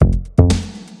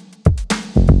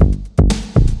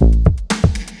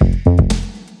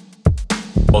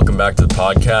back to the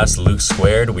podcast, Luke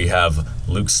Squared. We have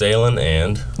Luke Salen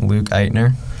and Luke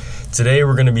Eitner. Today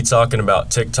we're going to be talking about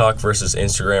TikTok versus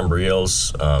Instagram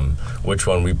Reels, which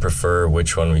one we prefer,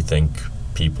 which one we think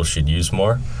people should use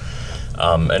more.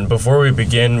 And before we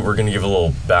begin, we're going to give a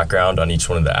little background on each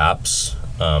one of the apps.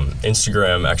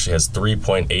 Instagram actually has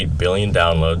 3.8 billion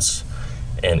downloads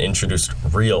and introduced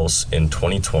Reels in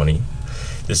 2020.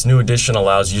 This new edition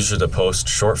allows users to post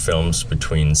short films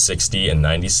between 60 and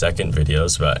 90-second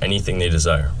videos about anything they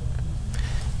desire.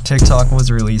 TikTok was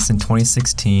released in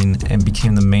 2016 and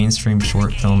became the mainstream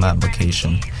short film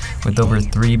application. With over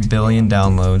 3 billion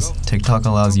downloads, TikTok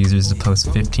allows users to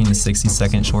post 15 to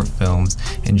 60-second short films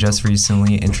and just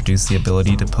recently introduced the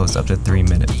ability to post up to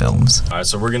 3-minute films. All right,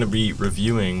 so we're going to be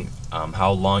reviewing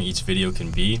how long each video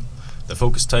can be, the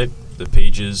focus type, the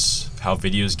pages, how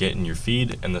videos get in your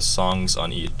feed, and the songs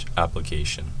on each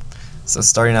application. So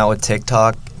starting out with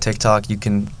TikTok, you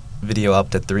can video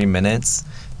up to 3 minutes.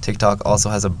 TikTok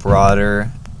also has a broader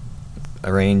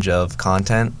range of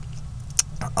content.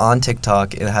 On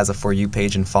TikTok, it has a For You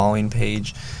page and following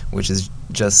page, which is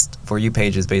just, For You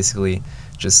page is basically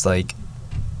just like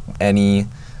any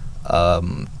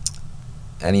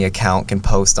account can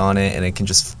post on it, and it can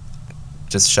just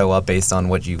show up based on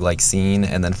what you like seeing,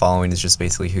 and then following is just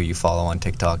basically who you follow on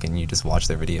TikTok and you just watch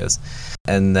their videos.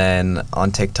 And then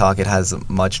on TikTok, it has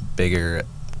a much bigger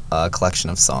collection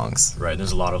of songs. Right,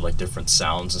 there's a lot of like different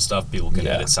sounds and stuff. People can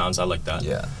edit sounds. I like that.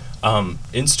 Yeah.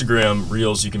 Instagram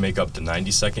Reels, you can make up to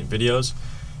 90-second videos.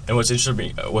 And what's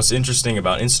interesting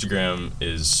about Instagram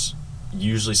is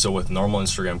usually, so with normal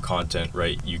Instagram content,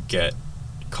 right, you get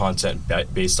content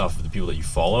based off of the people that you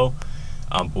follow.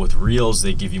 But with Reels,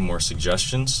 they give you more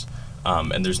suggestions,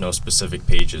 and there's no specific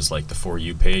pages like the For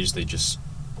You page. They just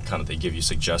they give you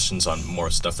suggestions on more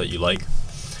stuff that you like.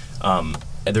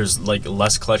 And there's like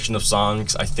less collection of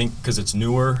songs, I think, because it's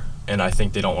newer, and I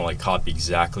think they don't want to like copy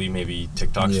exactly maybe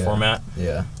TikTok's format.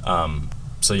 Yeah.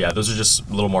 So yeah, those are just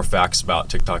a little more facts about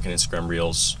TikTok and Instagram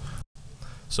Reels.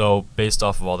 So based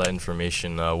off of all that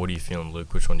information, what are you feeling,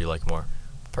 Luke? Which one do you like more?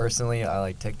 Personally, I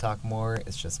like TikTok more.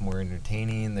 It's just more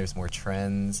entertaining. There's more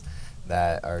trends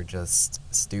that are just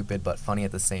stupid but funny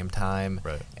at the same time.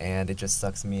 Right. And it just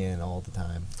sucks me in all the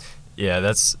time.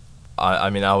 Yeah,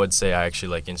 I would say I actually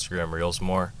like Instagram Reels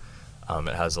more.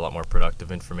 It has a lot more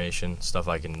productive information, stuff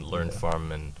I can learn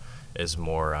from, and is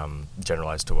more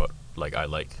generalized to what I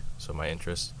like, so my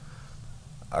interests.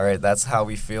 All right, that's how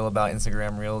we feel about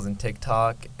Instagram Reels and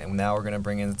TikTok, and now we're going to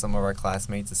bring in some of our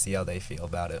classmates to see how they feel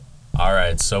about it. All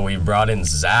right, so we brought in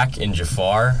Zach and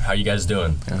Jafar. How you guys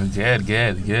doing?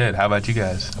 Good. How about you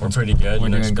guys? We're pretty good. We're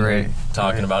doing great.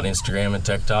 Talking about Instagram and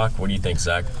TikTok. What do you think,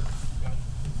 Zach?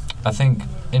 I think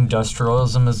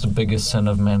industrialism is the biggest sin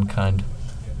of mankind.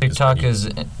 TikTok is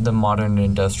the modern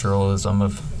industrialism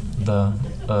of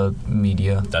the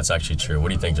media. That's actually true. What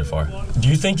do you think, Jafar? Do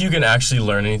you think you can actually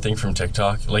learn anything from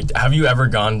TikTok? Like, have you ever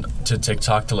gone to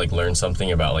TikTok to learn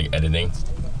something about editing?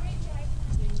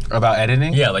 About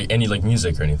editing? Yeah, any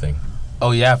music or anything.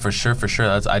 Oh yeah, for sure.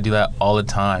 I do that all the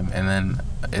time, and then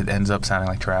it ends up sounding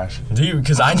like trash. Do you?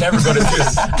 Because I never go to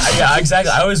yeah,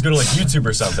 exactly. I always go to YouTube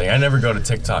or something. I never go to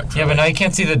TikTok. But now you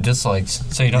can't see the dislikes,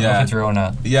 so you don't know if it's real or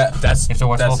not. Yeah, that's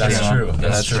true.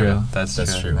 That's true.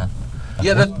 That's true.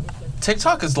 Yeah, that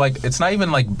TikTok is it's not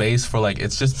even based for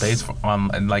it's just based on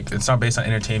it's not based on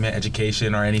entertainment,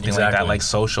 education, or anything like that.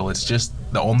 Social. It's just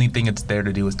the only thing it's there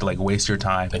to do is to waste your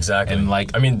time. Exactly.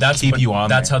 And that's keep you on.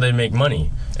 That's there. how they make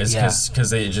money. Is because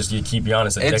they just keep you on.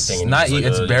 It's addicting.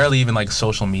 It's barely even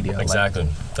social media. Exactly.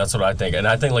 That's what I think. And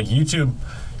I think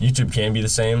YouTube can be the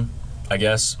same, I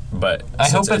guess, but I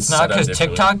hope it's not, because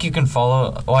TikTok you can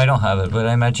follow. I don't have it, but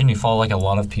I imagine you follow a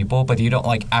lot of people, but you don't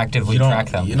actively track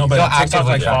them. But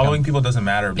TikTok following people doesn't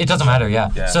matter. It doesn't matter,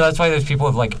 yeah. So that's why there's people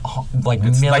with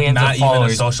millions of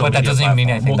followers, but that doesn't even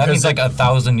mean anything. That means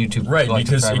 1,000 YouTube. Right,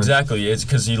 because exactly, it's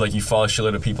because you follow a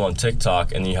shitload of people on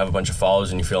TikTok, and you have a bunch of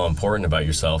followers, and you feel important about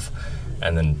yourself.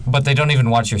 And then, but they don't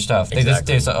even watch your stuff. They just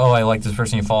say, "Oh, I like this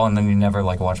person you follow," and then you never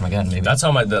watch them again. Maybe that's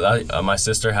how my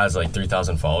sister has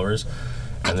 3,000 followers,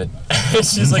 and then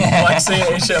she's flexing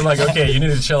and shit. I'm like, okay, you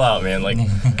need to chill out, man.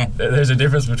 There's a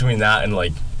difference between that and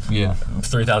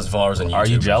 3,000 followers on YouTube. Are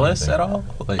you jealous at all?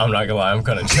 I'm not gonna lie, I'm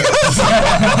kind of jealous.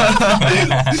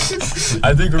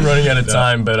 I think we're running out of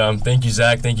time, but thank you,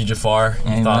 Zach. Thank you, Jafar.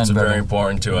 Thoughts are very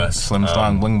important to us. Slim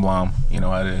Slong Bling Blom. You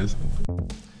know how it is.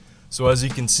 So as you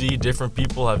can see, different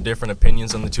people have different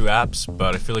opinions on the two apps,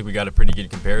 but I feel like we got a pretty good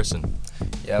comparison.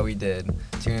 Yeah, we did.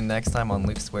 Tune in next time on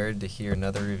Luke Squared to hear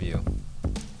another review.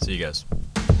 See you guys.